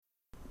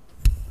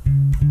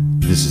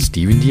this is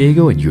Steven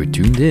Diego, and you're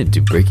tuned in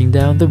to Breaking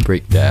Down the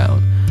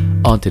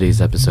Breakdown. On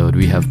today's episode,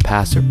 we have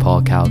Pastor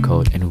Paul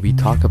Calcote, and we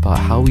talk about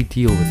how we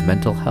deal with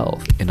mental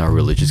health in our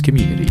religious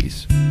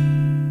communities.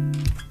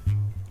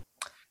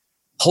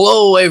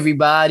 Hello,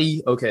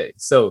 everybody. Okay,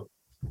 so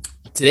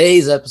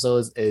today's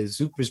episode is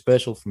super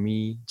special for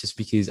me just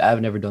because I've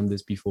never done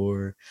this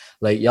before.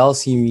 Like, y'all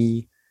see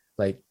me,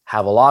 like,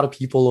 have a lot of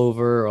people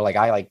over, or, like,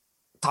 I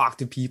talk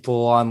to people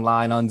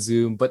online on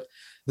Zoom, but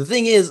the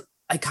thing is,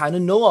 I kind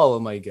of know all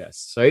of my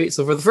guests, right?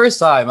 So for the first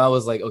time, I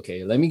was like,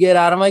 okay, let me get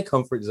out of my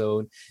comfort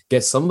zone,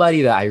 get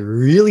somebody that I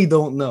really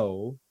don't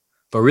know,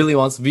 but really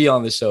wants to be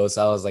on the show.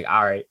 So I was like,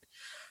 all right.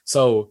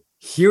 So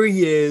here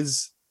he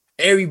is,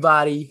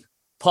 everybody,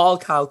 Paul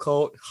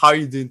Calcote. How are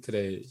you doing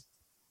today?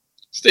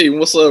 Steve,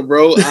 what's up,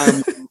 bro?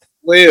 I'm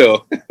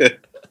well.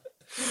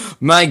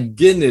 My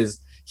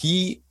goodness,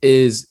 he's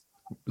in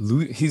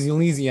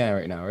Louisiana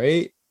right now,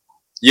 right?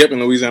 Yep, in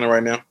Louisiana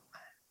right now.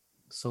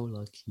 So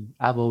lucky.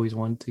 I've always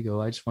wanted to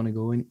go. I just want to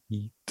go and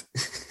eat.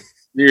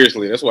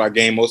 Seriously, that's why I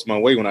gained most of my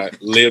weight when I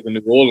lived in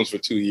New Orleans for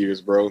 2 years,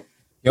 bro.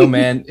 Yo,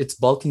 man, it's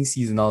bulking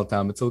season all the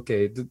time. It's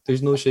okay.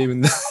 There's no shame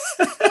in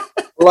that.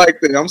 Like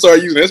that. I'm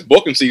sorry using this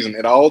bulking season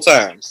at all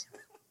times.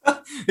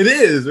 It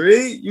is,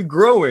 right? You're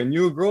growing.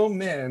 You're a grown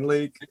man.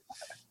 Like,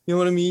 you know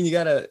what I mean? You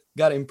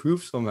gotta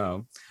improve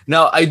somehow.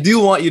 Now, I do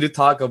want you to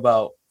talk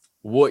about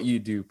what you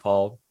do,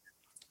 Paul.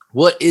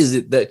 What is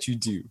it that you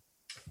do?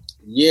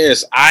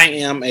 Yes, I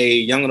am a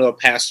young adult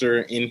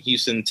pastor in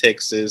Houston,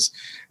 Texas.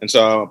 And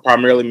so I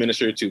primarily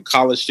minister to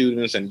college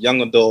students and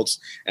young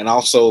adults, and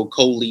also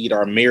co-lead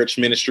our marriage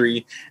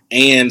ministry.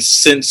 And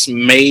since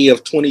May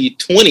of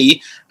 2020,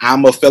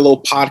 I'm a fellow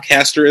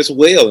podcaster as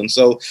well. And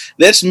so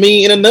that's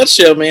me in a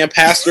nutshell, man.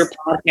 Pastor,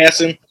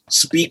 podcasting,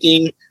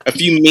 speaking, a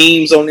few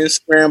memes on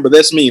Instagram, but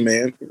that's me,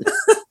 man.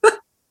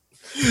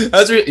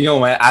 That's really,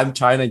 man, I'm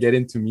trying to get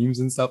into memes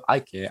and stuff. I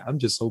can't. I'm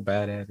just so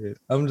bad at it.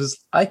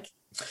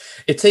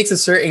 It takes a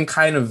certain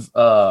kind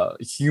of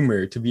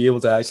humor to be able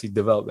to actually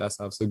develop that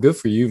stuff. So good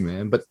for you,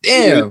 man. But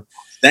damn,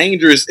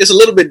 dangerous. It's a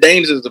little bit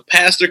dangerous as a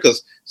pastor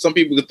because some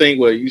people could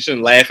think, well, you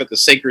shouldn't laugh at the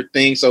sacred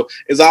thing. So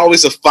it's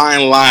always a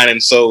fine line.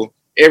 And so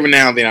every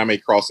now and then I may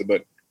cross it,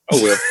 but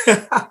oh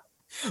well.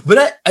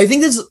 But I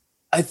think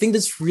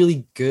that's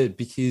really good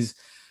because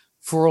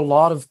for a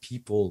lot of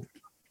people,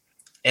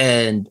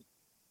 and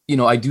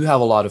I do have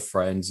a lot of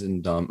friends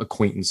and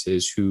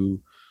acquaintances who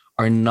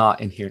are not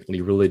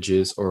inherently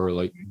religious or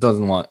like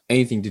doesn't want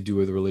anything to do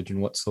with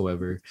religion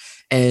whatsoever.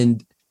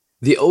 And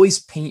they always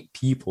paint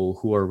people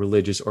who are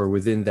religious or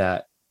within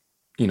that,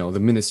 the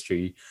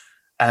ministry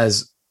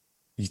as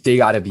they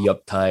got to be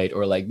uptight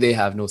or like they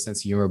have no sense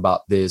of humor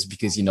about this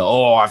because,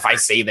 if I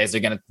say this,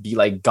 they're going to be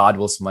like, God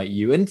will smite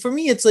you. And for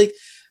me, it's like,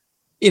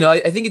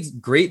 I think it's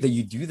great that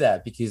you do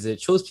that because it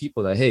shows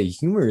people that, hey,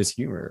 humor is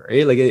humor,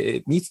 right? Like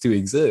it needs to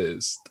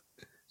exist.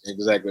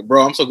 Exactly,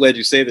 bro. I'm so glad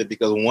you said that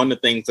because one of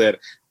the things that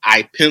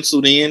I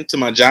penciled in to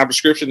my job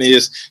description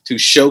is to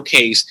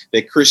showcase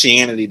that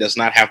Christianity does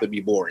not have to be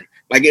boring.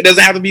 Like it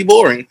doesn't have to be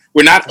boring.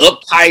 We're not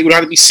uptight. We don't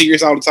have to be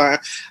serious all the time.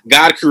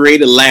 God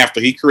created laughter.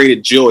 He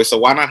created joy. So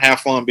why not have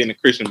fun being a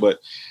Christian? But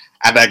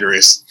I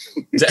digress.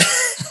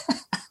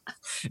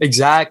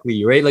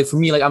 Exactly, right? Like for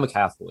me, like I'm a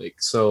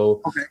Catholic.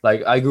 So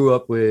like I grew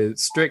up with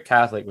strict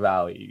Catholic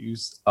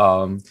values.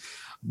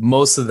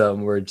 Most of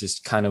them were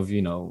just kind of,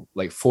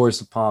 like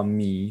forced upon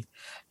me.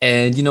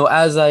 And,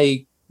 as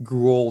I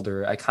grew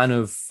older, I kind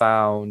of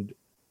found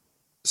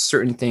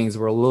certain things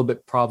were a little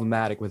bit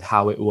problematic with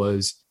how it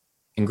was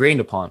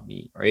ingrained upon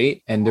me,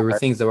 right? And there were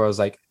things that I was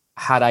like,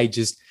 had I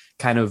just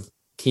kind of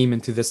came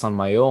into this on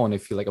my own, I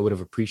feel like I would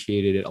have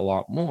appreciated it a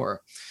lot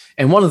more.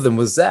 And one of them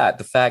was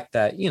the fact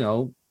that,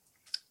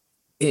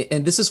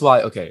 and this is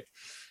why, okay,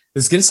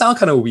 this is going to sound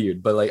kind of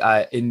weird, but like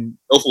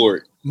go for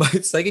it. My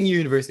second year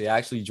university, I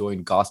actually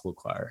joined gospel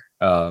choir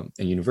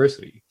in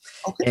university.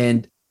 Okay.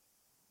 And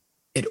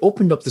it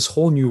opened up this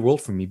whole new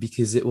world for me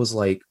because it was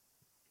like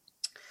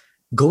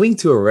going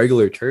to a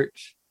regular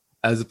church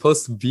as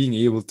opposed to being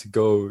able to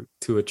go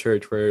to a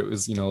church where it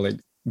was, like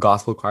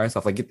gospel choir and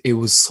stuff. Like it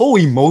was so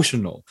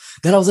emotional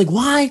that I was like,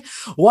 why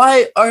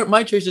aren't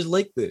my churches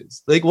like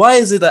this? Like, why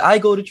is it that I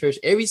go to church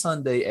every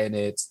Sunday and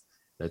it's,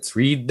 let's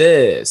read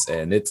this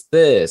and it's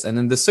this, and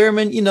then the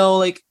sermon,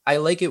 like I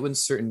like it when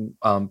certain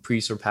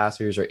priests or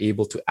pastors are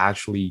able to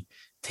actually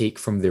take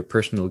from their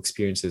personal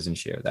experiences and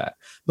share that.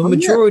 But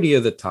majority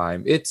of the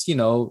time it's in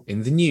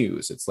the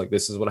news, it's like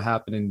this is what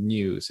happened in the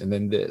news and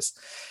then this,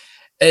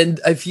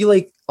 and I feel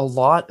like a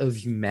lot of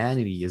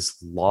humanity is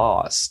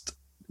lost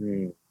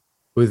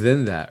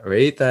within that,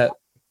 right? That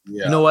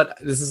you know what,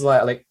 this is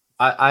why like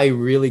I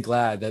really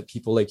glad that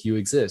people like you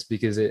exist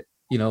because it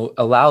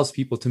allows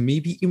people to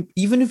maybe,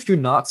 even if you're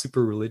not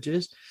super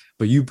religious,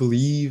 but you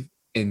believe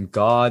in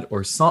God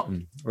or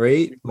something,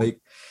 right? Like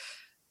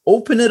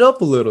open it up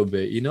a little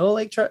bit,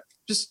 like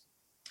just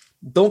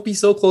don't be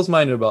so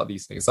close-minded about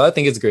these things. So I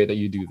think it's great that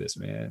you do this,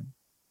 man.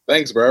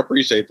 Thanks, bro. I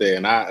appreciate that.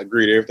 And I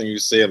agree to everything you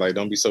said. Like,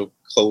 don't be so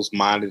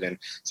close-minded. And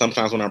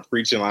sometimes when I'm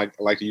preaching, like,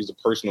 I like to use a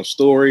personal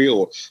story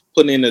or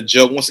putting in a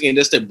joke. Once again,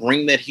 just to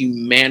bring that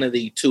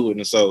humanity to it.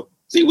 And so,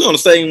 see, we're on the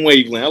same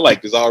wavelength. I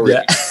like this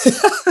already.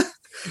 Yeah.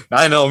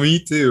 I know,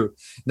 me too.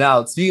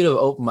 Now, speaking of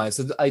open mind,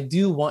 so I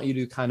do want you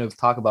to kind of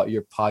talk about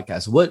your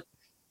podcast. What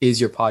is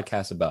your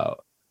podcast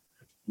about?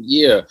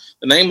 Yeah,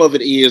 the name of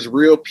it is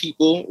Real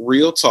People,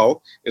 Real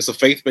Talk. It's a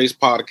faith-based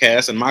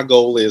podcast, and my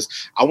goal is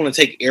I want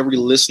to take every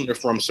listener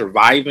from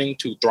surviving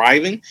to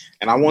thriving,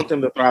 and I want them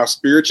to thrive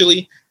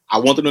spiritually. I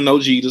want them to know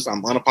Jesus.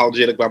 I'm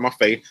unapologetic about my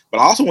faith, but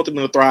I also want them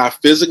to thrive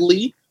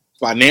physically,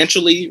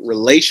 financially,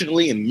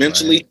 relationally, and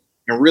mentally. Right.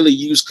 And really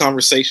use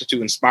conversation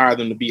to inspire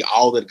them to be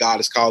all that God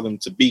has called them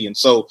to be. And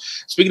so,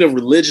 speaking of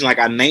religion, like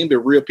I named it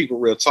Real People,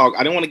 Real Talk.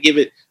 I didn't want to give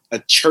it a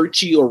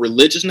churchy or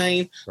religious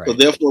name, right. So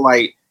therefore,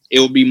 like, it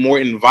will be more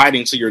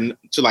inviting to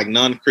like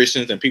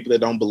non-Christians and people that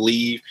don't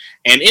believe.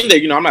 And in there,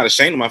 you know, I'm not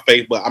ashamed of my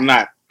faith, but I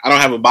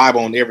don't have a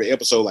Bible on every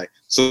episode. Like,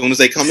 as soon as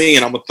they come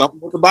in, I'm gonna thump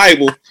them with the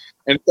Bible.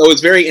 And so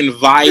it's very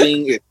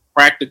inviting, it's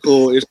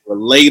practical, it's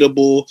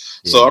relatable.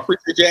 Yeah. So I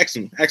appreciate you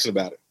asking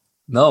about it.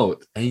 No,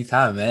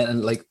 anytime, man.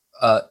 And like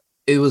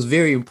it was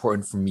very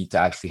important for me to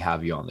actually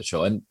have you on the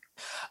show. And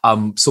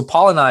so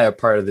Paul and I are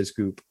part of this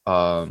group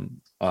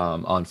on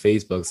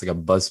Facebook. It's like a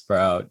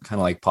Buzzsprout kind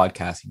of like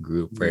podcasting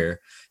group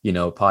where, you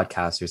know,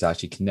 podcasters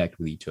actually connect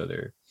with each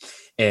other.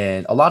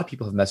 And a lot of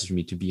people have messaged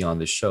me to be on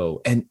the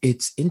show. And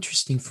it's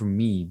interesting for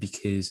me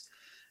because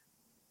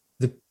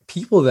the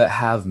people that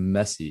have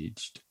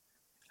messaged,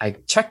 I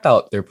checked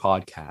out their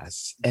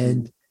podcasts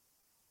and,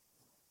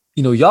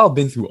 you know, y'all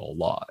been through a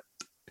lot.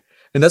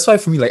 And that's why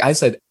for me, like I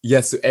said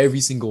yes to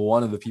every single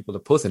one of the people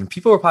that posted. And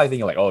people were probably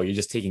thinking like, oh, you're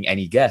just taking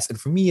any guess. And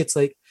for me, it's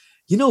like,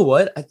 you know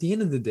what? At the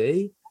end of the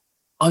day,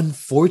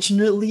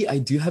 unfortunately, I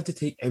do have to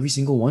take every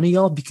single one of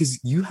y'all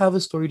because you have a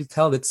story to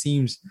tell that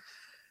seems,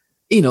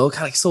 you know,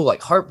 kind of like so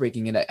like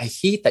heartbreaking. And I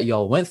hate that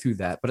y'all went through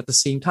that. But at the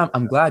same time,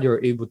 I'm glad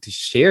you're able to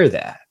share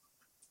that.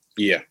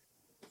 Yeah.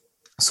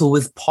 So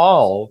with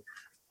Paul,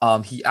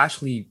 he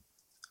actually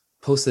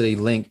posted a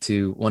link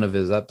to one of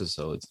his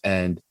episodes.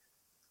 And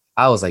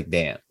I was like,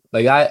 damn.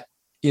 Like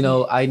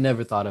I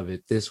never thought of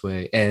it this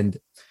way. And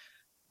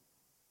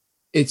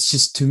it's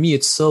just, to me,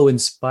 it's so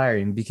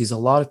inspiring because a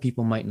lot of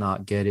people might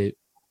not get it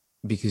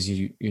because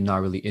you're not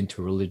really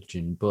into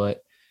religion.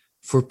 But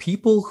for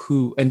people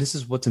who, and this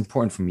is what's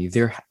important for me,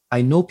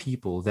 I know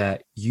people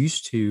that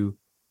used to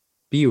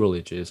be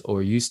religious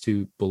or used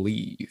to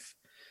believe,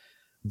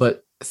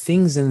 but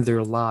things in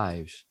their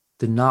lives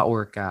did not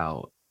work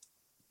out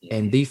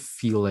and they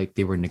feel like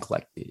they were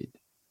neglected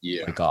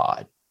by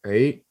God,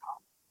 right?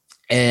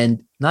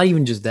 And not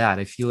even just that,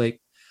 I feel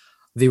like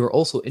they were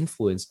also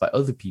influenced by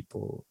other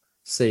people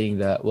saying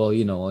that, well,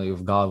 you know,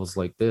 if God was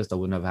like this, that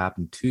wouldn't have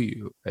happened to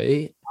you,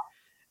 right?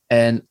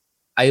 And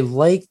I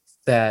like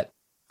that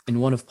in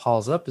one of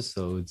Paul's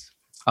episodes,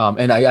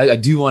 and I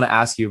do want to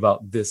ask you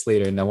about this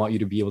later, and I want you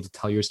to be able to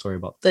tell your story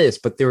about this,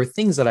 but there were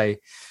things that I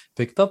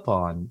picked up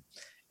on.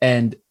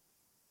 And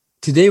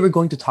today we're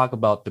going to talk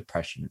about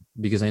depression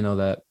because I know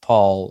that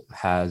Paul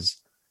has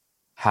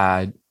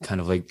had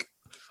kind of like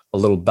a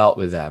little bout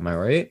with that. Am I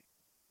right?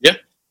 Yeah.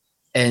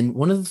 And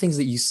one of the things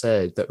that you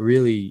said that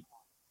really,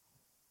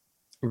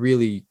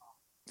 really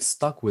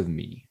stuck with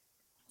me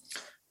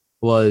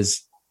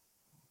was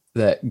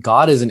that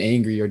God isn't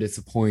angry or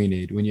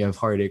disappointed when you have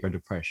heartache or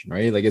depression,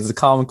 right? Like it's a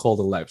common cold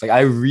of life. Like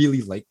I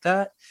really like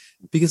that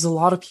because a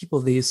lot of people,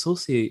 they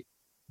associate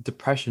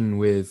depression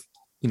with,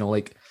 you know,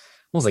 like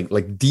almost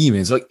like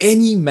demons, like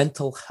any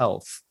mental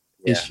health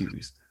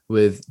issues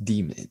with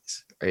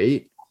demons,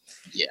 right?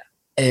 Yeah.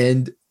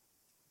 And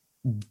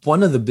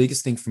one of the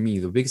biggest things for me,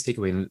 the biggest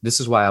takeaway, and this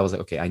is why I was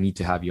like, okay, I need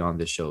to have you on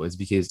this show, is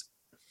because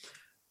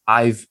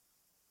I've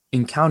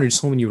encountered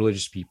so many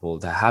religious people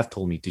that have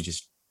told me to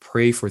just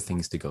pray for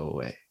things to go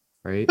away,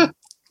 right?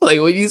 Like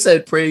when you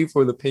said pray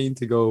for the pain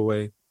to go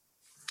away,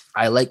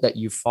 I like that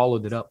you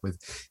followed it up with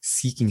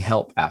seeking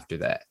help after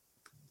that.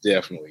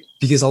 Definitely.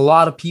 Because a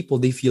lot of people,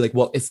 they feel like,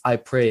 well, if I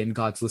pray and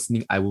God's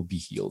listening, I will be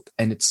healed.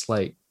 And it's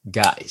like,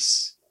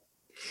 guys,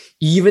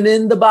 even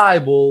in the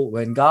Bible,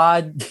 when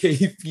God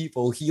gave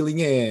people healing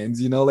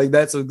hands, you know, like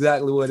that's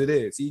exactly what it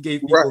is. He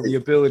gave people the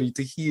ability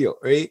to heal,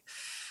 right?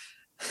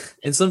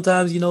 And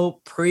sometimes, you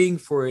know, praying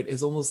for it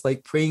is almost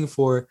like praying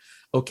for,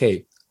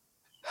 okay,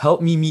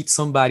 help me meet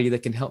somebody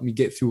that can help me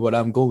get through what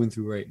I'm going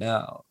through right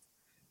now.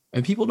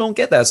 And people don't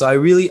get that. So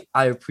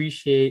I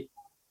appreciate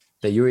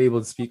that you're able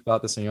to speak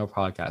about this on your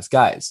podcast.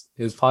 Guys,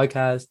 his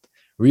podcast,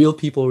 Real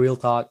People, Real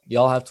Talk,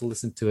 y'all have to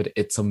listen to it.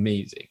 It's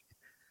amazing.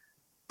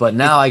 But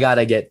now I got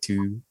to get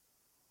to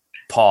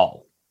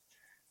Paul.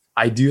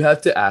 I do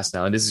have to ask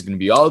now, and this is going to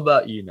be all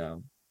about you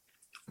now.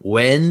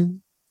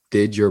 When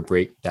did your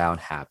breakdown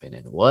happen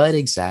and what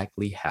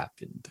exactly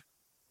happened?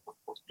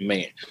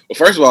 Man, well,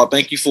 first of all,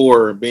 thank you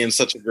for being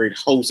such a great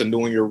host and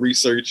doing your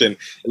research and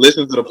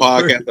listening to the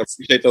podcast. I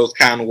appreciate those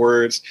kind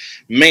words.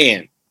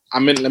 Man,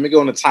 let me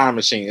go in the time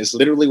machine. It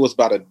literally was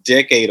about a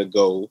decade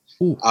ago.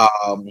 Ooh,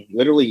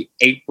 Literally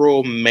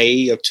April,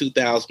 May of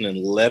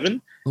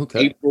 2011. okay.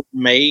 April,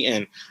 May,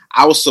 and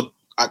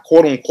I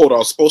quote unquote, I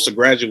was supposed to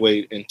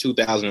graduate in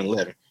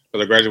 2011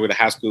 because I graduated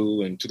high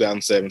school in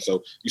 2007.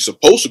 So you're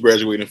supposed to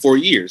graduate in 4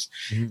 years,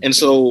 Mhm. and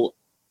so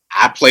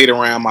I played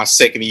around my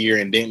second year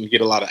and didn't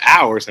get a lot of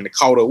hours, and it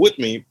caught up with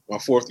me my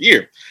fourth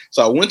year.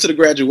 So I went to the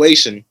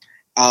graduation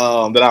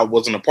that I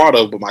wasn't a part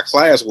of, but my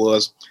class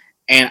was,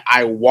 and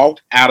I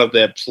walked out of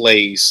that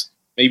place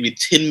maybe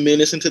 10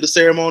 minutes into the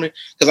ceremony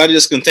because I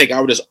just couldn't take it.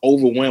 I was just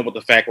overwhelmed with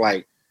the fact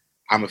like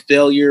I'm a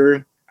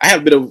failure. I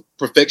have a bit of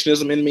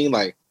perfectionism in me,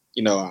 like,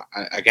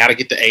 I got to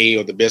get the A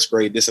or the best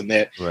grade, this and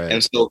that. Right.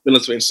 And so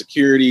feelings of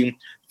insecurity,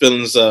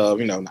 feelings of,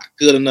 not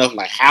good enough.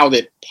 Like, how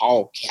did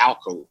Paul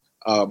Calco,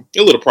 a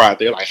little pride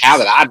there, like, how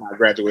did I not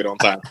graduate on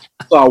time?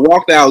 So I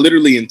walked out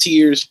literally in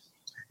tears,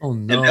 Oh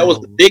and that was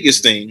the no.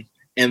 biggest thing.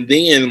 And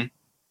then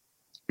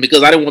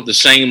because I didn't want the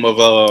shame of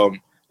a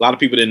lot of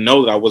people didn't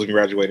know that I wasn't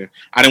graduating.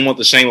 I didn't want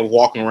the shame of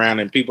walking around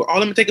and people, oh,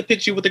 let me take a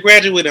picture with the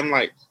graduate. I'm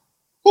like,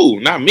 who?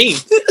 Not me.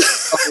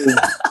 So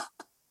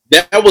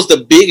that was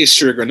the biggest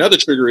trigger. Another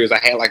trigger is I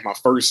had like my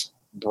first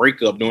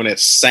breakup during that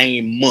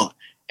same month.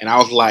 And I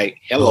was like,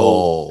 hello,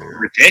 Oh.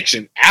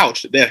 rejection.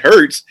 Ouch, that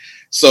hurts.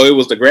 So it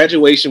was the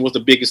graduation was the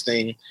biggest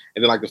thing.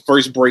 And then like the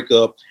first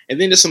breakup. And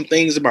then there's some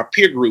things in my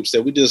peer groups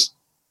that we just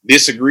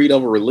disagreed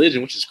over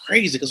religion, which is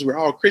crazy because we're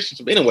all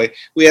Christians. But anyway,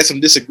 we had some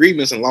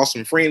disagreements and lost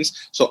some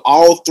friends. So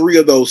all three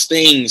of those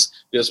things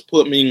just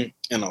put me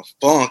in a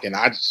funk. And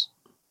I just,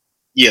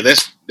 yeah,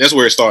 that's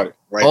where it started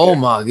right Oh there.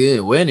 my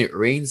god. When it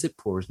rains, it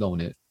pours,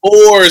 don't it?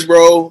 Whores,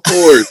 bro.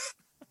 Whores.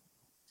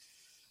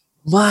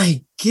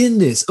 My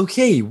goodness.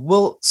 Okay.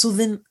 Well, so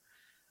then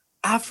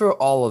after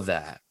all of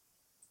that,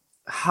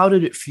 how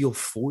did it feel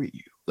for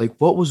you? Like,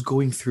 what was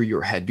going through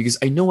your head? Because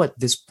I know at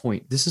this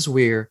point, this is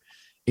where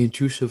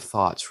intrusive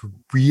thoughts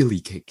really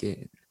kick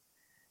in.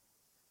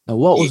 Now,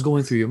 what Yeah, was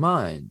going through your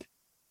mind?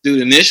 dude,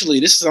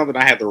 initially, this is something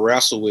I had to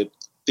wrestle with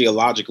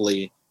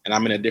theologically, and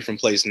I'm in a different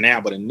place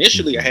now. But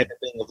initially, I had Mhm. to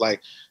think of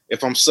like,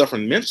 if I'm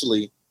suffering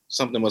mentally,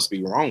 something must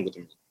be wrong with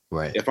me.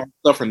 Right. If I'm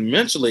suffering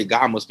mentally,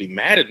 God must be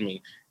mad at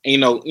me.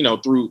 And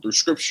through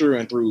scripture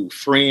and through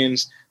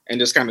friends, and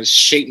just kind of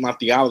shape my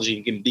theology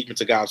and getting deep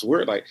into God's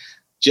word. Like,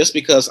 just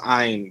because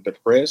I'm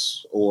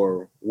depressed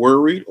or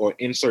worried or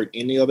insert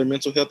any other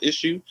mental health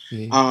issue,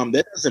 Yeah.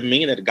 that doesn't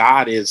mean that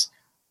God is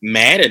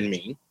mad at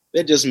me.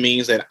 That just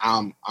means that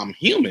I'm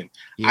human.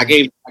 I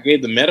Yeah.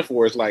 gave the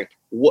metaphors like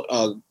what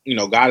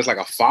God is like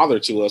a father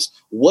to us.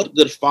 What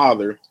good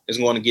father is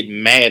going to get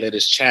mad at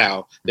his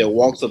child that Mhm.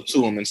 walks up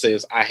to him and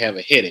says, "I have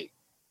a headache"?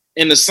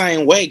 In the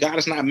same way, God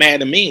is not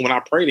mad at me when I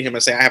pray to him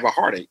and say I have a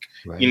heartache.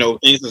 Right.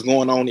 Things that's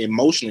going on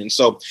emotionally. And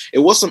so it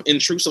was some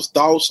intrusive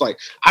thoughts. Like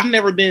I've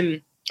never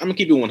been, I'm gonna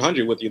keep it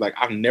 100 with you. Like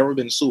I've never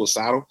been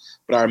suicidal,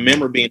 but I Mhm.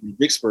 remember being in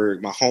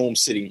Vicksburg, my home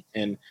city,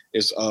 and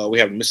it's we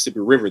have the Mississippi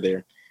River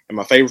there. And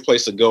my favorite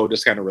place to go,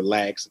 just kind of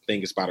relax and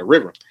think is by the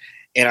river.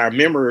 And I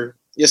remember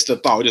just the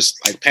thought,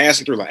 just like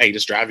passing through, like, hey,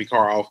 just drive your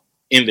car off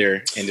in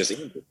there and just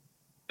end it.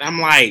 And I'm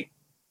like,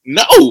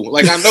 no,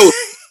 like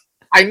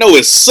I know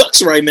it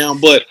sucks right now,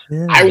 but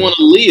I Yeah. want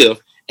to live.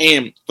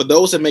 And for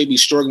those that may be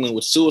struggling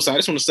with suicide, I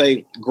just want to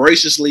say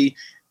graciously,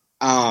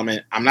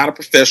 and I'm not a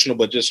professional,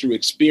 but just through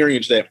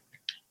experience, that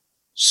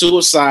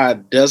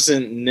suicide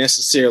doesn't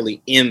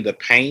necessarily end the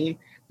pain.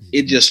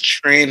 It Mhm. just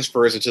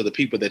transfers it to the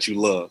people that you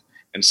love.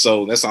 And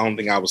so that's the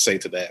only thing I would say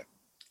to that.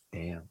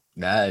 Damn.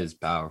 That is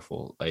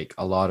powerful. Like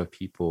a lot of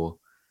people,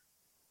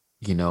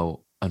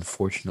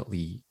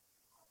 unfortunately,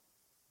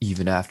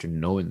 even after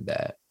knowing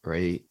that,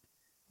 right?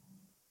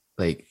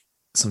 Like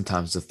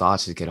sometimes the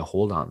thoughts just get a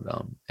hold on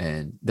them.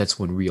 And that's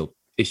when real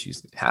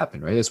issues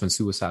happen, right? That's when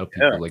suicidal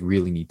Yeah. people like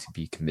really need to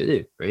be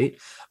committed, right?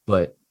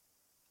 But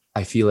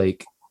I feel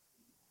like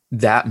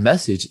that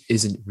message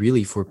isn't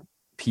really for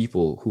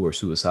people who are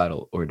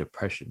suicidal or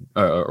depression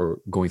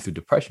or going through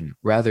depression.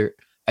 Rather,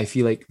 I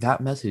feel like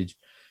that message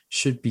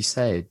should be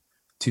said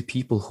to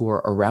people who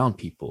are around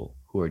people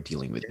who are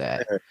dealing with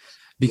that. Yeah.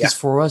 Because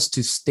for us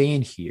to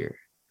stand here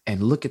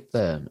and look at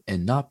them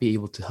and not be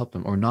able to help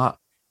them or not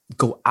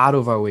go out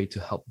of our way to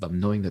help them,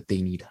 knowing that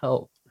they need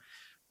help,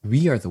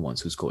 we are the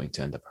ones who's going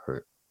to end up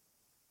hurt.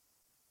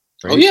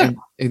 Oh Right. yeah.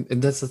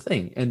 And that's the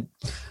thing. And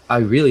I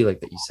really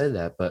like that you said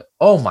that, but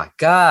oh my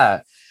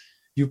God,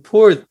 you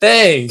poor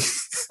thing.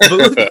 but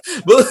look,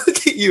 but look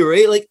at you,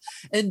 right? Like,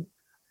 and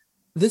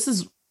this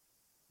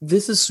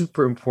is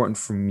super important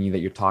for me that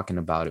you're talking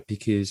about it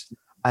because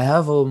I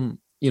have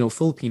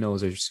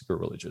Filipinos are super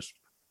religious.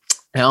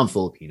 And I'm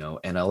Filipino,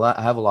 and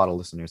I have a lot of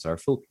listeners that are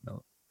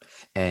Filipino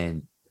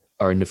and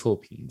are in the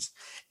Philippines.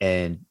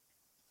 And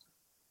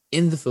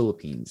in the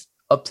Philippines,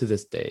 up to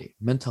this day,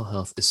 mental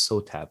health is so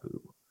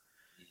taboo.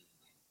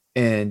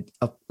 And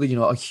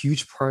a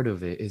huge part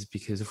of it is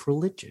because of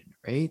religion,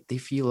 right? They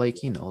feel like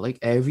like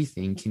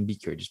everything can be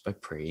cured just by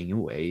praying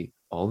away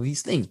all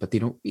these things, but they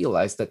don't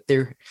realize that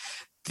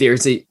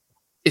there's a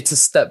it's a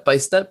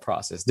step-by-step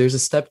process. There's a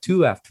step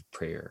two after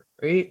prayer,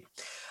 right?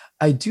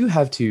 I do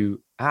have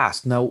to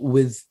ask now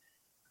with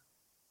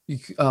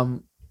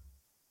um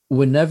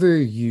whenever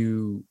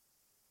you,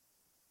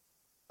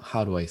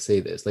 how do I say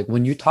this? Like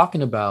when you're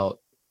talking about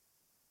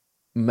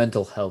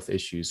mental health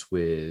issues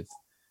with,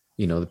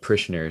 the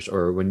parishioners,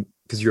 or when,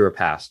 because you're a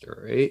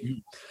pastor, right?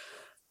 Mhm.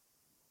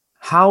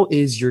 How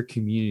is your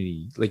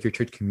community, like your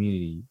church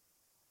community,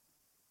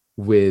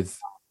 with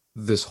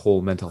this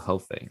whole mental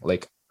health thing?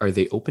 Like, are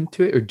they open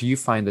to it, or do you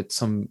find that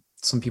some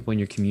people in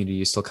your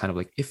community is still kind of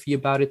like iffy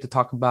about it to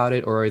talk about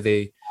it, or are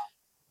they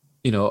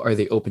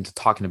open to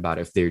talking about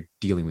it if they're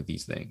dealing with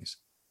these things?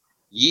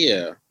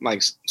 Yeah,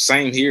 like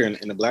same here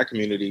in the black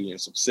community, and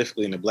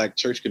specifically in the black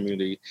church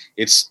community,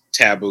 it's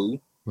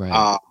taboo. Right.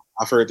 Uh,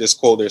 I've heard this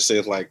quote that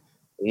says like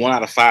 1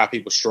 out of 5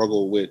 people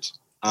struggle with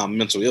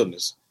mental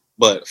illness,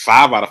 but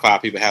 5 out of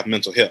 5 people have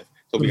mental health.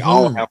 So we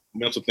all Mm-hmm. have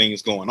mental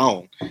things going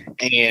on,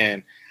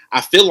 and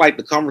I feel like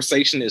the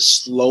conversation is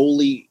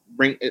slowly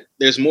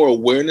there's more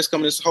awareness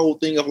coming to this whole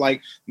thing of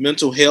like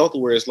mental health,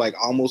 where it's like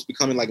almost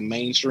becoming like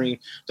mainstream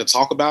to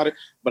talk about it.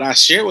 But I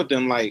share with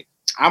them like,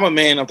 I'm a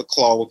man of the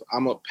cloth.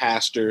 I'm a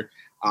pastor.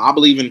 I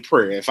believe in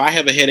prayer. If I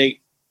have a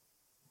headache,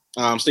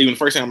 Stephen, the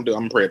first thing I'm gonna do,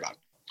 I'm gonna pray about it.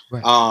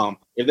 Right.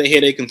 If the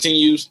headache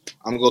continues,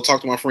 I'm gonna go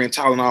talk to my friend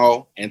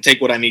Tylenol and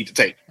take what I need to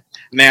take.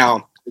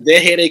 Now, if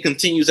that headache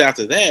continues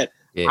after that,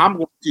 Yeah. I'm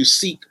going to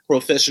seek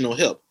professional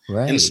help. And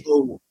Right.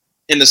 so,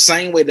 in the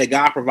same way that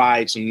God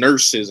provides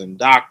nurses and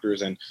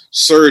doctors and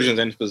surgeons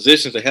and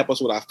physicians to help us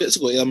with our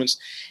physical ailments,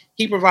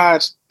 He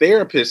provides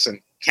therapists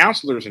and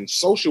counselors and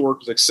social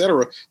workers,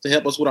 etc., to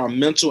help us with our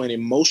mental and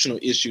emotional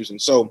issues.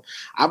 And so,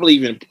 I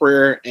believe in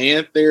prayer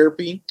and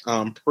therapy,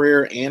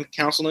 prayer and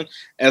counseling.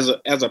 As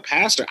a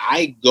pastor,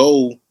 I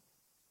go.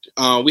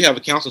 We have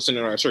a counseling center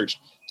in our church,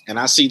 and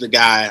I see the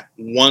guy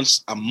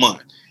once a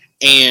month.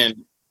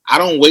 And I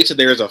don't wait till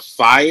there's a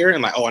fire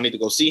and like, oh, I need to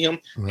go see him.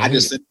 I Right.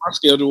 just set my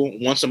schedule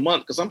once a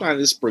month because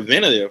sometimes it's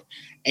preventative.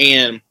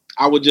 And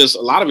I would just,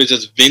 a lot of it's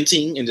just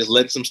venting and just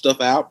letting some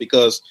stuff out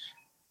because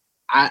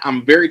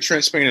I'm very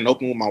transparent and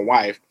open with my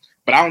wife,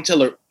 but I don't tell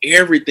her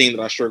everything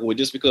that I struggle with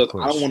just Of because I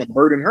don't course. want to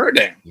burden her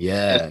down. And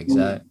Yeah, so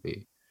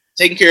exactly.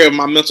 taking care of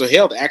my mental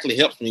health actually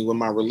helps me with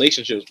my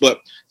relationships. But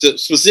to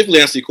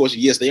specifically answer your question,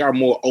 yes, they are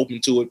more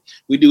open to it.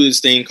 We do this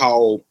thing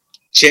called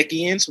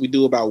check-ins. We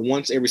do about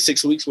once every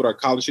 6 weeks with our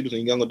college students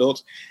and young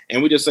adults,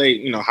 and we just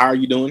say, how are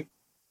you doing?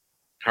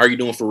 How are you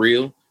doing for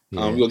real?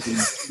 Yeah. We're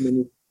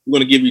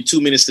going to give you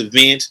 2 minutes to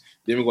vent.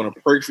 Then we're going to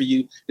pray for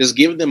you. Just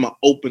give them an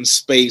open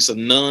space, a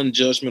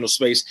non-judgmental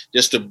space,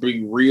 just to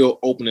be real,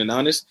 open, and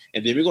honest.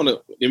 And then we're going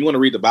to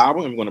read the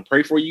Bible and we're going to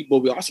pray for you. But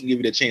we also give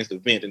you the chance to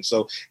vent. And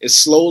so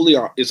it's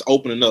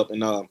opening up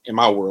in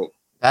my world.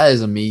 That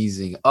is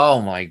amazing.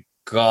 Oh my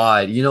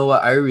God. You know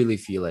what? I really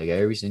feel like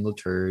every single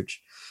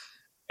church,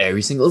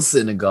 every single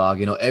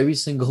synagogue, every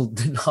single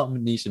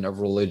denomination of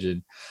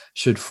religion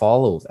should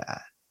follow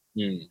that.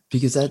 Mm.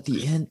 Because at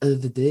the end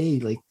of the day,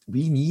 like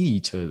we need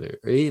each other,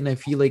 right? And I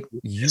feel like you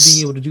being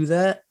Yes. able to do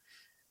that,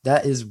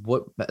 that is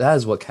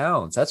what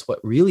counts. That's what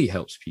really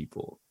helps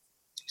people.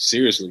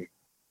 Seriously.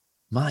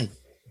 My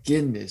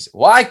goodness.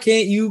 Why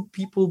can't you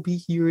people be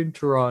here in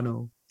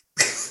Toronto?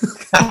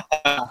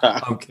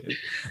 Okay.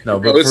 No,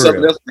 Bro, but it's for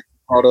something real. else I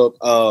brought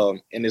up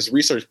in this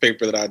research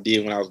paper that I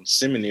did when I was in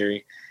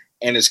seminary.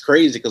 And it's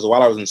crazy because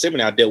while I was in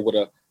seminary, I dealt with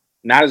a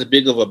not as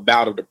big of a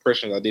bout of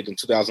depression as I did in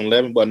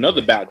 2011, but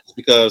another Right. bout just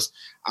because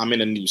I'm in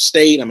a new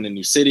state, I'm in a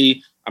new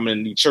city, I'm in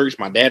a new church.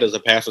 My dad is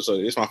a pastor, so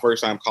it's my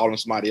first time calling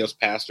somebody else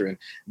pastor and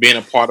being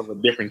a part of a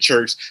different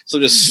church. So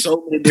there's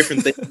so many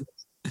different things.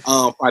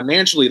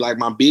 Financially, like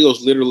my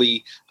bills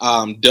literally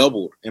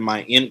doubled and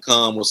my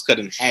income was cut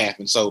in half.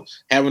 And so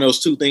having those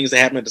two things that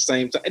happen at the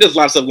same time, there's a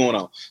lot of stuff going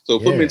on. So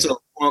it put me Yeah. into a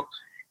funk,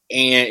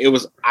 and it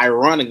was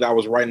ironic that I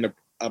was writing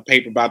a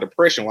paper about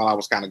depression while I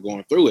was kind of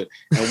going through it.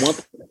 And one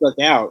thing that stuck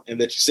out and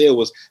that you said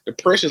was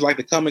depression is like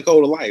the common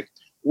cold of life.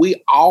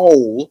 We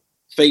all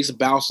face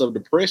bouts of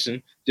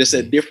depression just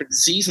at different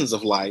seasons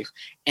of life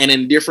and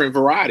in different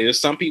varieties.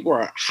 Some people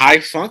are high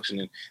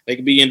functioning. They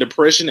can be in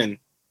depression and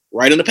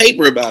write in the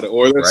paper about it,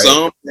 or there's Right.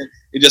 some that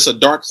it's just a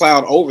dark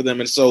cloud over them.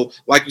 And so,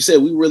 like you said,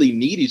 we really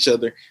need each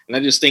other. And I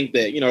just think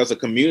that, as a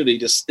community,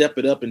 just step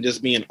it up and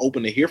just being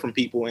open to hear from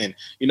people. And,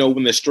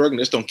 when they're struggling,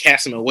 just don't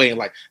cast them away and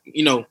like,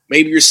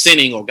 maybe you're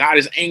sinning or God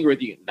is angry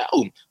with you.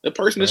 No, the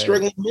person is Right.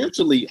 struggling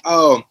mentally.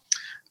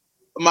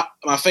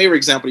 My favorite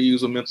example to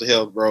use with mental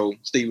health, bro,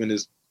 Stephen,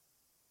 is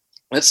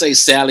let's say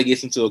Sally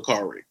gets into a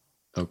car wreck.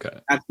 Okay.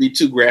 Not to be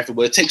too graphic,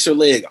 but it takes her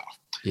leg off.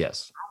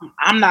 Yes.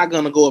 I'm not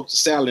gonna go up to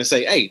Sally and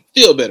say, "Hey,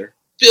 feel better,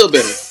 feel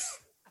better."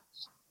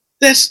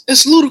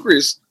 That's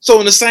ludicrous. So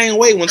in the same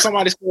way, when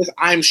somebody says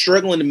I'm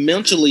struggling to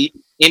mentally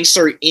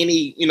insert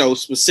any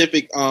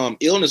specific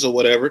illness or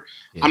whatever,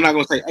 Yeah. I'm not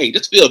gonna say, "Hey,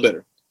 just feel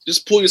better.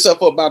 Just pull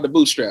yourself up by the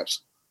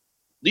bootstraps."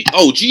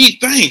 Oh, gee,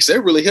 thanks.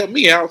 That really helped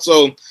me out.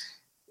 So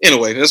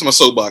anyway, that's my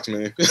soapbox,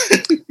 man.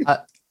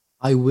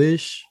 I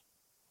wish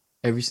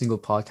every single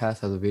podcast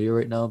has a video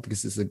right now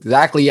because it's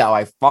exactly how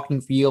I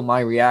fucking feel, my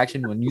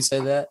reaction when you say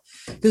that.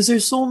 Because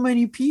there's so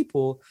many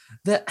people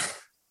that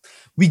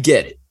we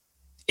get it.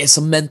 It's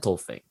a mental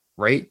thing,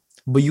 right?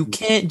 But you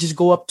can't just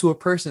go up to a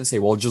person and say,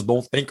 well, just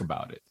don't think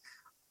about it.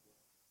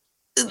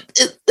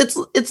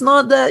 It's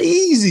not that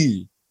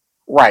easy.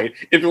 Right.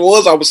 If it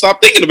was, I would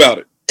stop thinking about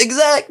it.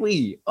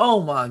 Exactly.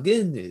 Oh my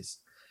goodness.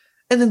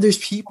 And then there's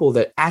people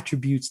that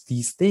attributes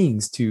these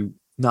things to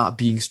not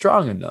being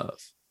strong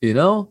enough, you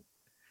know?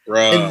 And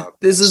Bruh.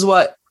 this is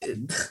what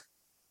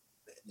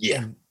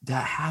Yeah. and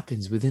that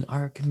happens within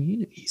our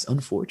communities.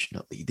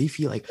 Unfortunately, they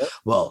feel like,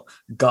 well,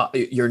 God,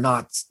 you're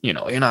not,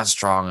 you're not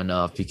strong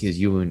enough because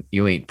you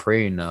ain't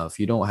praying enough.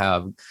 You don't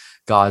have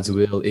God's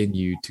will in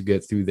you to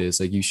get through this.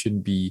 Like you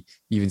shouldn't be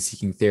even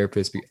seeking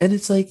therapists. And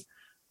it's like,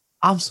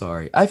 I'm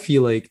sorry. I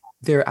feel like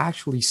they're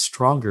actually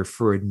stronger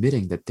for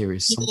admitting that there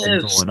is something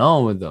going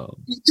on with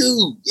them. Me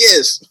too.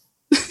 Yes.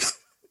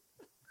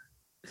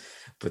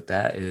 But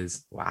that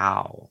is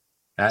wow.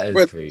 That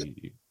is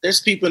crazy. There's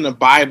people in the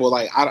Bible,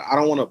 like I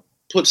don't want to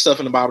put stuff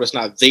in the Bible that's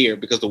not there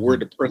because the word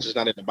depression is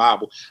not in the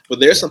Bible. But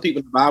there's some people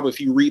in the Bible, if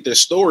you read their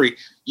story,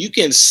 you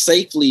can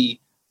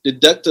safely,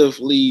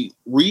 deductively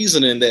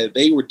reasoning that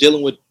they were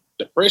dealing with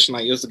depression.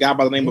 Like it was a guy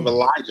by the name of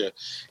Elijah.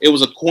 It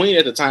was a queen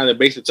at the time that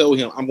basically told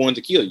him, I'm going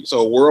to kill you. So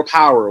a world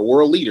power, a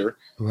world leader,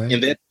 in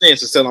that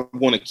sense, said, I'm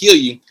going to kill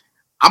you.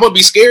 I'm going to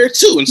be scared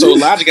too. And so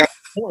Elijah got to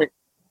the point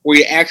where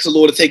he asked the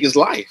Lord to take his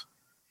life.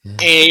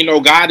 And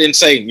God didn't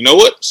say, you know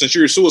what, since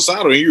you're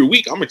suicidal and you're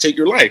weak, I'm gonna take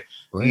your life.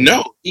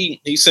 No, he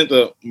sent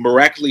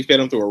miraculously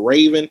fed him through a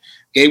raven,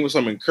 gave him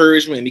some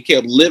encouragement, and he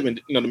kept living,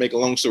 to make a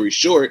long story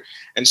short.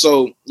 And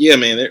so, yeah,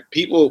 man,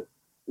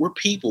 we're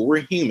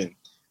human,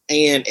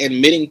 and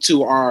admitting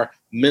to our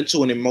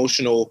mental and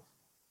emotional,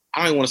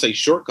 I don't want to say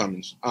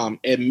shortcomings,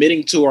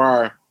 admitting to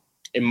our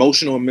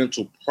emotional and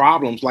mental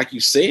problems, like you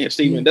said,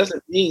 Stephen,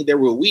 doesn't mean that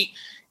we're weak.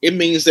 It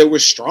means that we're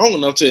strong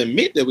enough to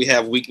admit that we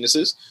have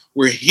weaknesses.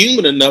 We're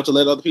human enough to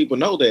let other people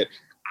know that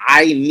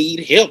I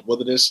need help,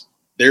 whether it's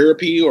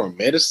therapy or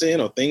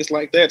medicine or things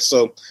like that.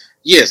 So,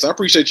 yes, I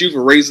appreciate you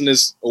for raising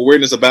this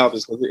awareness about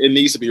this, because it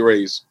needs to be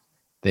raised.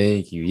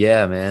 Thank you.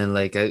 Yeah, man.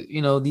 Like,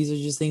 these are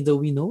just things that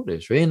we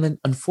notice, right? And then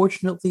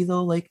unfortunately,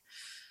 though, like,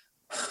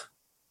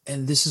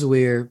 and this is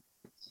where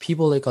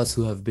people like us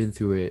who have been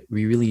through it,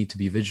 we really need to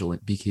be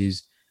vigilant,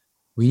 because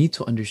we need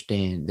to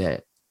understand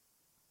that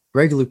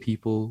regular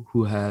people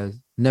who have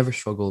never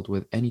struggled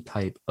with any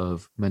type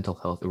of mental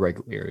health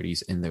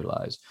irregularities in their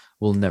lives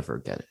will never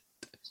get it.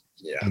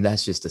 Yeah. And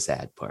that's just the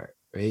sad part,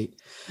 right?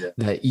 Yeah.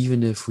 That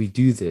even if we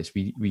do this,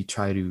 we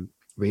try to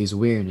raise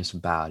awareness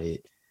about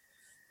it,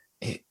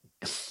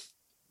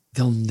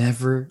 they'll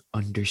never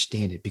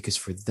understand it, because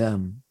for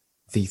them,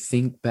 they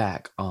think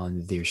back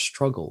on their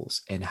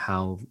struggles and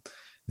how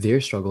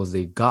their struggles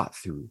they got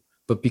through.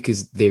 But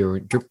because they were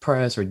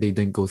depressed or they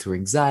didn't go through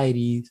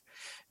anxieties,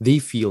 they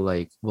feel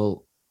like,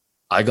 well,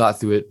 I got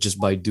through it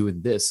just by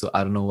doing this, so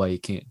I don't know why you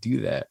can't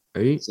do that,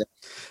 right? Exactly.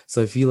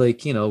 So I feel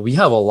like, we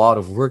have a lot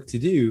of work to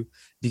do,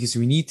 because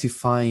we need to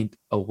find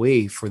a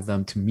way for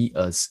them to meet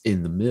us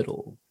in the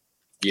middle,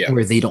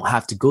 where they don't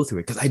have to go through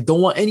it. Because I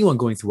don't want anyone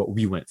going through what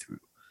we went through.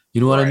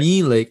 You know what I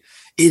mean? Like,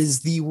 it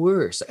is the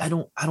worst. I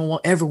don't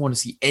ever want to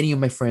see any of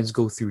my friends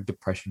go through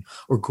depression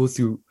or go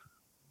through,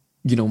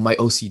 my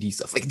OCD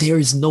stuff. Like, there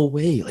is no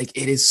way. Like,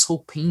 it is so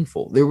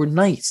painful. There were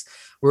nights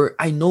where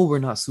I know we're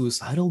not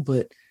suicidal,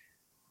 but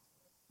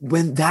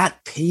when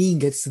that pain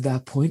gets to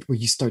that point where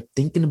you start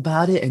thinking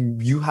about it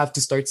and you have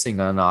to start saying,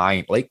 oh, no, I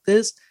ain't like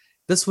this,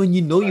 that's when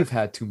you've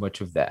had too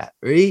much of that,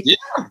 right?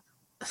 Yeah.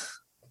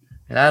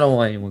 And I don't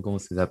want anyone going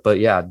through that. But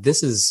yeah,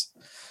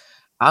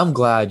 I'm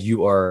glad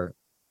you are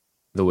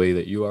the way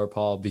that you are,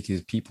 Paul,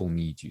 because people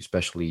need you,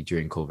 especially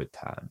during COVID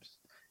times.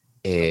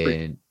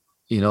 And,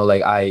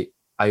 like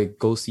I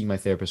go see my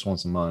therapist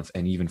once a month,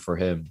 and even for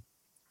him,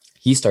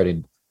 he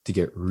started to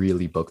get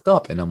really booked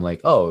up. And I'm like,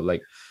 oh,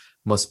 like,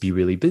 must be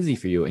really busy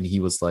for you. And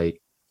he was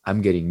like,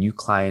 I'm getting new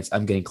clients.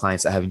 I'm getting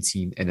clients I haven't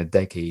seen in a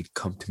decade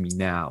come to me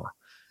now.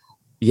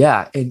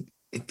 Yeah. And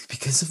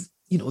because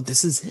of,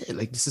 this is it.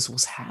 Like, this is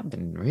what's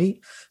happening, right?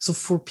 So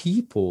for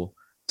people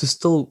to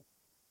still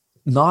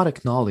not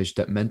acknowledge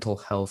that mental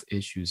health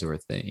issues are a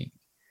thing,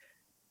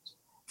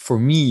 for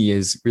me,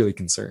 is really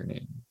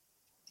concerning.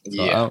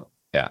 So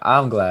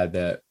I'm glad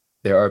that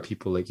there are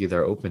people like you that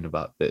are open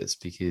about this,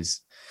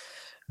 because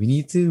we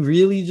need to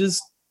really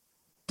just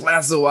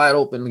blast it wide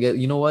open and get,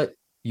 you know what?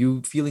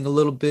 You feeling a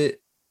little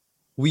bit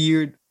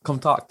weird? Come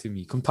talk to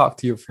me. Come talk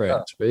to your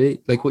friends, right?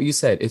 Like what you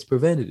said, it's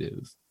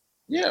preventative.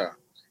 Yeah.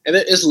 And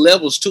there's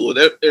levels to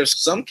it.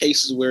 There's some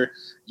cases where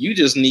you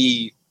just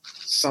need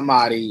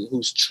somebody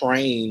who's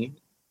trained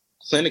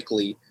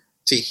clinically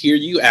to hear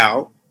you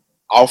out,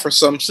 offer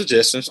some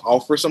suggestions,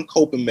 offer some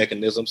coping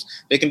mechanisms.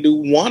 They can do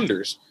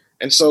wonders.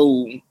 And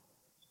so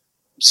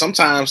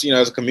sometimes,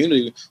 as a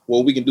community,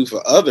 what we can do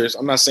for others,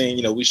 I'm not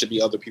saying, we should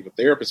be other people's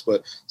therapists,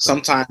 but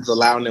sometimes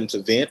allowing them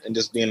to vent and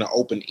just being an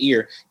open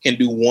ear can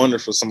do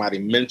wonders for somebody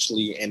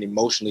mentally and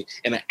emotionally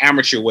in an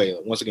amateur way.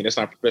 Once again, that's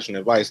not professional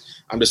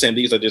advice. I'm just saying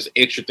these are just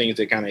extra things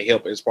that kind of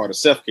help as part of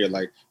self-care.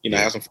 Like, I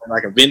have some friends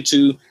I can vent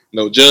to,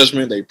 no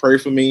judgment. They pray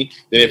for me.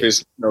 Then if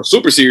it's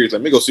super serious,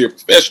 let me go see a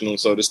professional.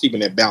 So just keeping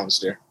that balance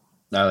there.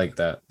 I like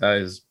that. That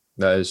is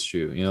That is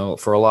true. You know,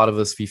 for a lot of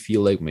us, we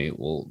feel like,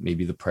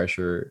 maybe the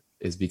pressure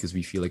is because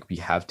we feel like we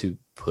have to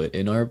put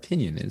in our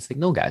opinion. And it's like,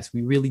 no, guys,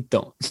 we really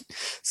don't.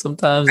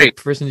 Sometimes the Right.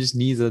 person just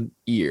needs an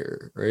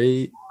ear,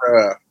 right?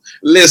 Uh,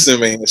 listen,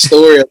 man. A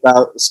story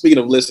about speaking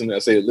of listening, I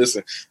say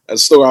listen. A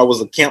story. I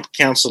was a camp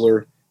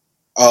counselor.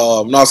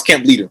 No, I was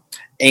camp leader,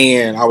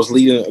 and I was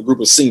leading a group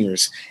of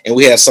seniors, and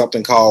we had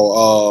something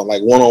called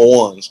like one on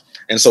ones.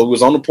 And so we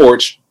was on the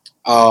porch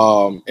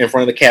in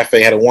front of the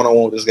cafe, had a one on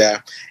one with this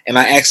guy, and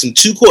I asked him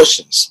two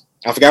questions.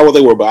 I forgot what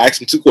they were, but I asked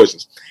him two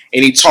questions,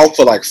 and he talked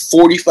for like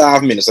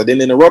 45 minutes. I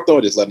didn't interrupt him;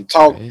 I just let him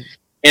talk. Right.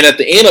 And at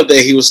the end of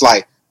that, he was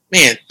like,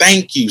 "Man,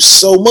 thank you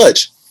so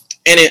much."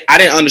 And I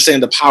didn't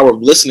understand the power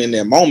of listening in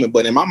that moment,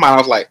 but in my mind, I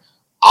was like,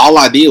 all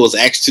I did was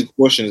ask two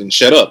questions and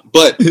shut up.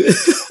 But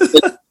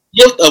the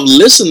gift of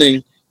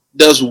listening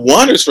does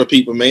wonders for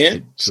people, It man.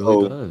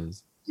 truly So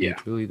does. yeah, It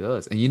truly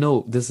does. And you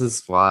know, this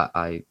is why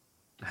I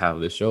have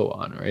the show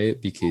on,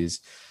 right? Because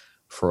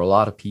for a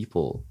lot of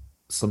people,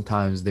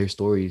 sometimes their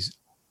stories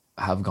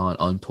have gone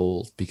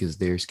untold because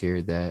they're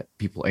scared that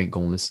people ain't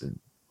gonna listen,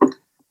 you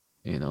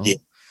yeah, know?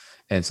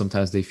 And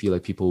sometimes they feel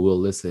like people will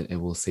listen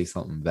and will say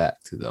something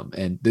back to them.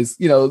 And this,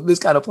 you know, this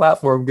kind of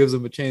platform gives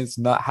them a chance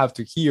to not have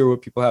to hear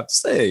what people have to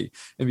say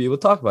and be able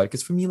to talk about it.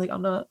 Because for me, like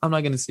I'm not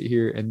gonna sit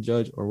here and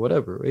judge or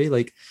whatever, right?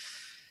 Like,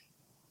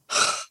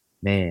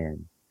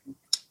 man,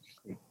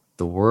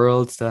 the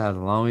world still has a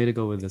long way to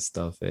go with this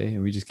stuff, eh?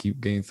 And we just keep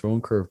getting thrown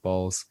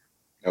curveballs.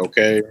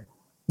 okay.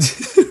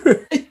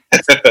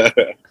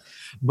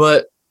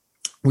 But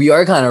we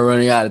are kind of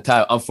running out of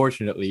time.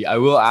 Unfortunately, I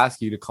will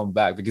ask you to come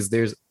back because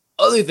there's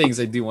other things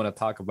I do want to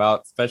talk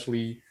about,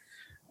 especially,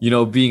 you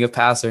know, being a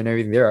pastor and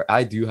everything.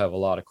 I do have a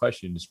lot of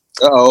questions.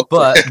 Oh,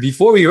 But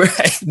before we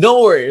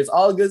don't worry, it's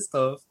all good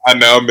stuff. I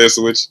know I'm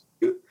messing with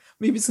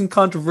Maybe some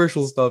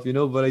controversial stuff, you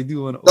know, but I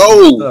do want to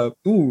open this you. up.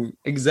 Ooh,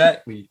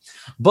 exactly.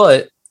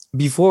 But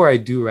before I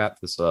do wrap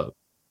this up,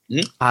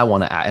 Mhm. I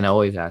want to, and I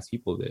always ask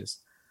people this: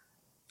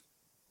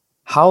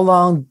 how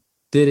long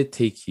did it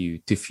take you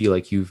to feel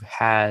like you've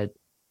had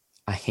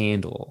a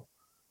handle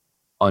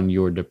on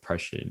your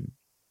depression?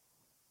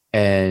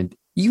 And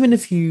even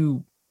if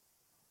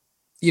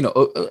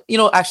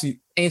actually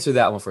answer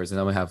that one first, and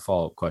I'm gonna have a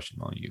follow-up question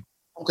on you.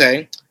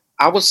 Okay.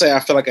 I would say I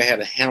feel like I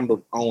had a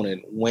handle on it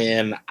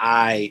when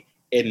I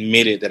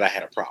admitted that I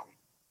had a problem.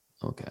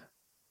 Okay.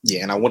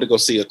 Yeah, and I went to go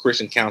see a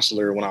Christian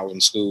counselor when I was in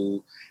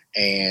school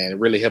and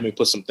really helped me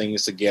put some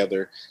things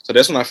together. So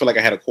that's when I feel like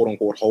I had a quote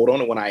unquote hold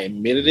on it when I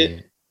admitted it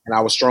Right. and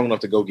I was strong enough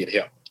to go get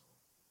help.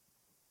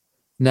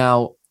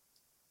 Now,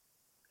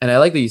 and I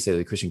like that you say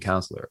the Christian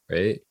counselor,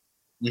 right?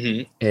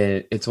 Hmm.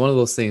 And it's one of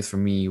those things for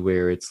me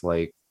where it's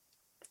like,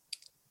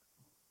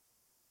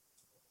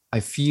 I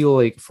feel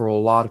like for a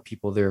lot of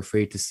people, they're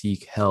afraid to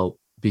seek help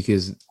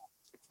because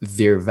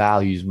their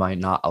values might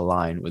not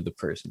align with the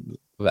person's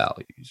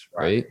values,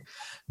 right?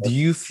 Do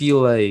you feel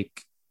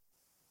like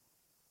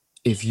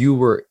if you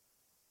were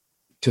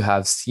to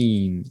have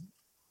seen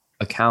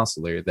a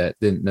counselor that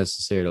didn't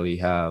necessarily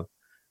have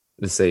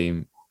the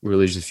same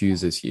religious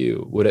views as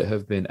you, would it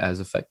have been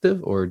as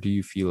effective? Or do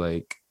you feel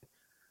like,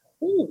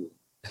 Ooh,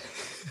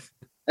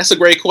 that's a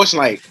great question.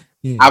 Like,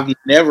 yeah,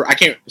 I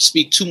can't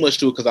speak too much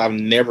to it because I've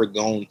never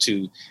gone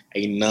to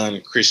a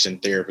non-Christian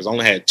therapist. I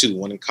only had two,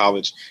 one in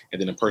college and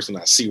then the person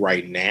I see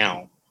right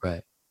now.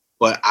 right,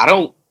 But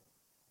I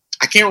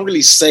can't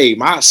really say.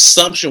 My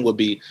assumption would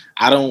be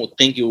I don't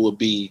think it would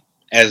be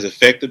as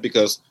effective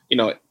because,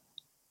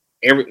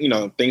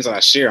 things that I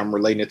share, I'm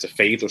relating it to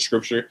faith or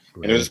scripture.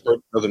 And if this right,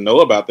 person doesn't know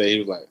about that, he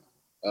was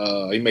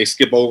like, he may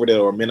skip over that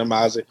or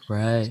minimize it.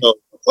 right, So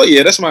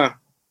yeah, that's my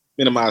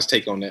minimized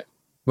take on that.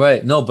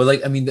 right. No, but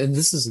like, I mean, and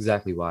this is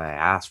exactly why I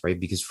asked, right?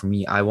 Because for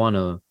me, I want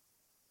to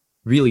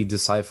really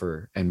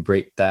decipher and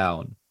break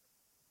down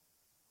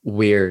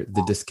where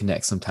the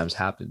disconnect sometimes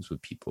happens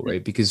with people,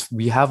 right? Because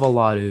we have a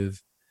lot of,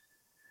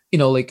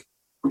 like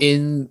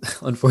in,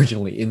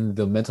 unfortunately, in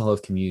the mental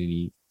health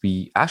community,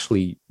 we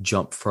actually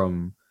jump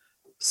from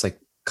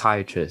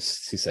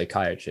psychiatrists to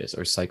psychiatrists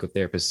or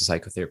psychotherapists to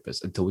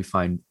psychotherapists until we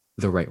find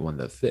the right one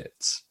that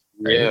fits,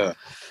 right? Yeah.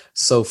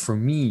 So for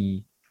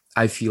me,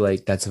 I feel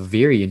like that's a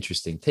very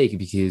interesting take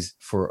because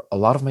for a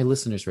lot of my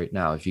listeners right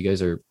now, if you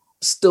guys are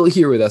still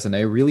here with us, and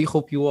I really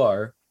hope you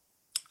are,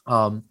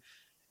 um,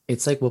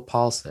 it's like what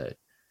Paul said.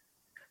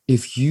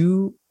 If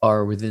you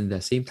are within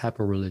that same type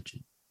of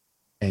religion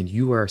and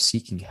you are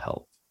seeking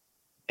help,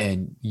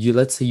 and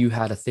let's say you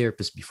had a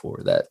therapist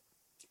before that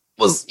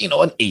was,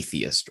 an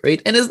atheist,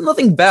 right? And there's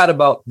nothing bad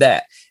about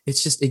that.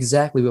 It's just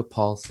exactly what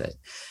Paul said.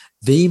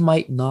 They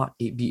might not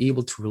be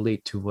able to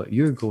relate to what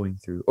you're going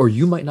through, or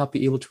you might not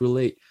be able to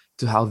relate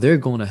to how they're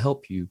going to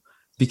help you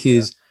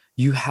because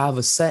you have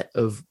a set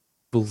of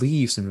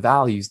beliefs and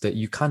values that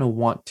you kind of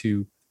want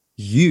to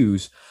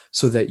use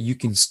so that you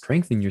can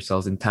strengthen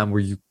yourselves in time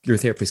where your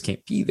therapist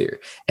can't be there.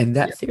 And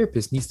Yeah. that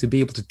therapist needs to be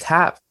able to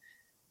tap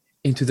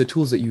into the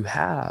tools that you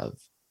have.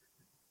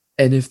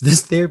 And if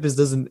this therapist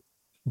doesn't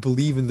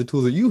believe in the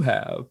tools that you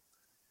have,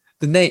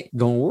 then they ain't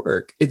gonna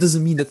work. It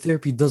doesn't mean that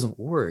therapy doesn't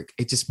work.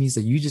 It just means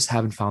that you just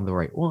haven't found the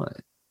right one.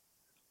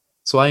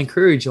 So I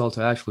encourage y'all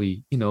to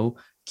actually,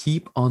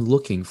 keep on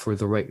looking for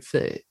the right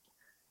fit.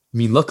 I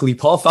mean, luckily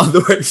Paul found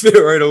the right fit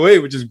right away,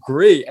 which is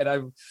great. And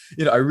I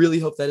really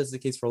hope that is the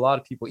case for a lot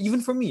of people.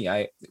 Even for me,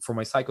 for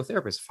my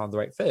psychotherapist, found the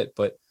right fit,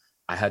 but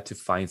I had to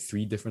find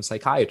 3 different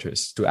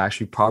psychiatrists to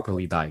actually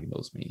properly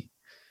diagnose me.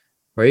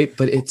 Right.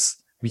 But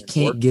we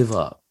can't give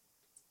up.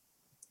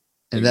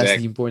 And that's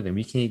the important thing.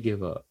 We can't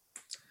give up.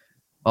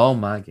 Oh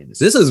my goodness.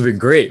 This has been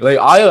great. Like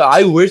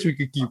I wish we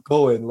could keep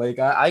going. Like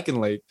I can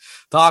like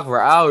talk for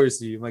hours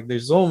to you. Like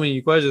there's so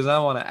many questions I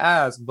want to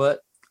ask,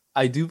 but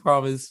I do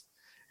promise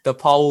that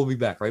Paul will be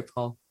back, right,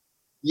 Paul?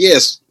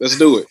 Yes, let's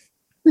do it.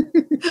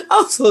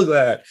 I'm so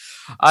glad.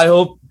 I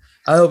hope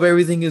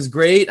everything is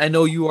great. I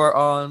know you are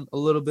on a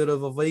little bit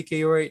of a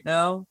vacay right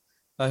now.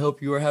 I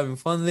hope you are having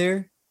fun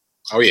there.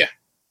 Oh yeah.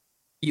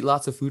 Eat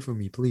lots of food for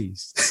me,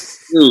 please.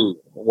 Dude,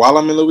 while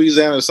I'm in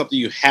Louisiana, it's something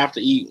you have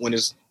to eat when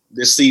it's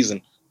this season.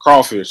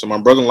 Crawfish. So my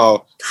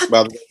brother-in-law is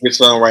about to get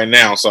some right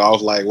now. So I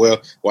was like,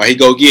 well, while he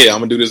go get it, I'm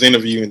gonna do this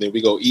interview and then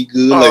we go eat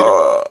good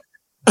later.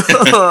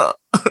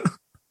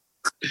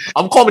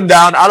 I'm coming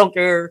down. I don't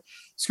care.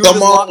 Screw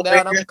this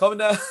lockdown. I'm coming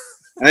down.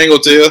 I ain't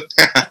gonna tell.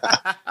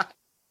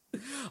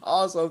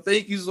 Awesome.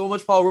 Thank you so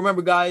much, Paul.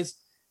 Remember, guys,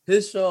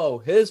 his show,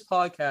 his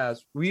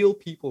podcast, Real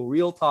People,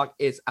 Real Talk,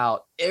 is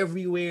out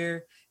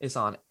everywhere. It's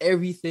on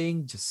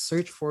everything. Just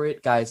search for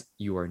it. Guys,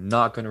 you are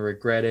not going to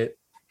regret it.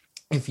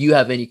 If you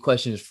have any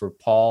questions for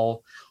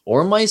Paul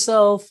or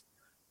myself,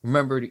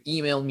 remember to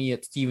email me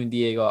at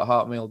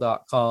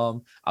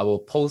stevendiego@hotmail.com. I will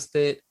post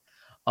it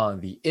on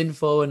the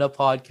info in the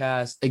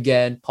podcast.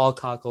 Again, Paul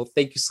Cockle,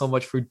 thank you so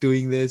much for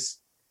doing this.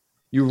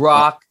 You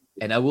rock,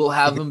 and I will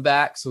have him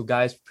back. So,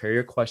 guys, prepare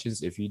your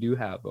questions if you do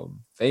have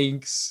them.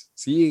 Thanks.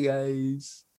 See you guys.